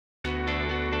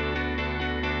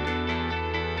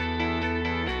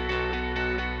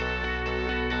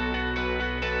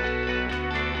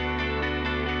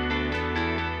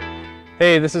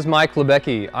Hey, this is Mike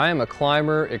Lebecki. I am a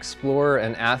climber, explorer,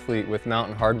 and athlete with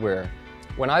Mountain Hardwear.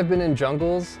 When I've been in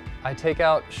jungles, I take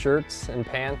out shirts and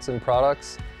pants and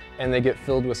products and they get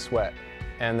filled with sweat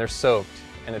and they're soaked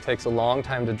and it takes a long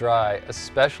time to dry,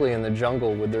 especially in the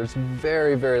jungle where there's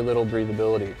very, very little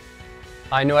breathability.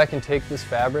 I know I can take this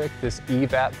fabric, this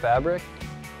EVAP fabric,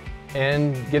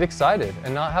 and get excited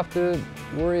and not have to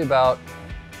worry about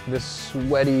this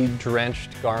sweaty,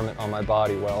 drenched garment on my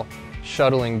body while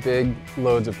shuttling big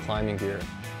loads of climbing gear.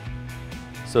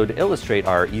 So to illustrate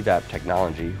our EVAP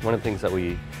technology, one of the things that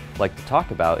we like to talk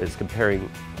about is comparing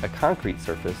a concrete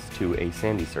surface to a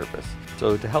sandy surface.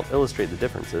 So to help illustrate the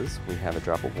differences, we have a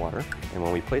drop of water, and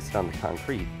when we place it on the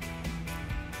concrete,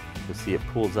 you'll see it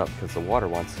pools up because the water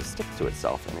wants to stick to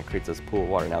itself and it creates this pool of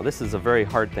water. Now this is a very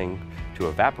hard thing to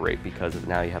evaporate because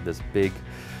now you have this big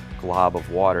glob of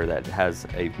water that has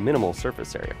a minimal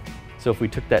surface area. So if we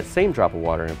took that same drop of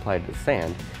water and applied it to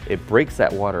sand, it breaks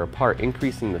that water apart,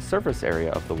 increasing the surface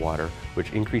area of the water,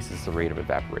 which increases the rate of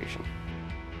evaporation.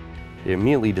 It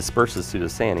immediately disperses through the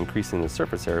sand, increasing the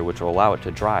surface area, which will allow it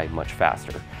to dry much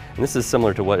faster. And this is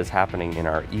similar to what is happening in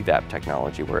our EVAP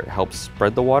technology, where it helps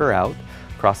spread the water out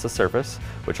across the surface,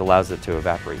 which allows it to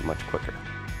evaporate much quicker.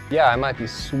 Yeah, I might be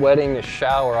sweating a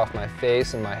shower off my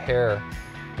face and my hair,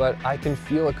 but I can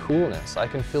feel a coolness, I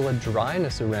can feel a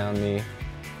dryness around me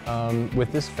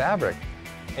with this fabric.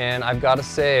 And I've got to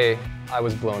say, I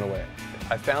was blown away.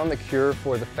 I found the cure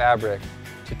for the fabric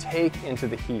to take into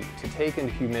the heat, to take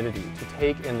into humidity, to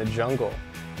take in the jungle.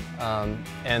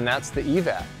 And that's the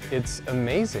EVAP. It's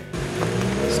amazing.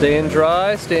 Staying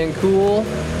dry, staying cool,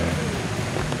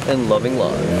 and loving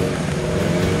life.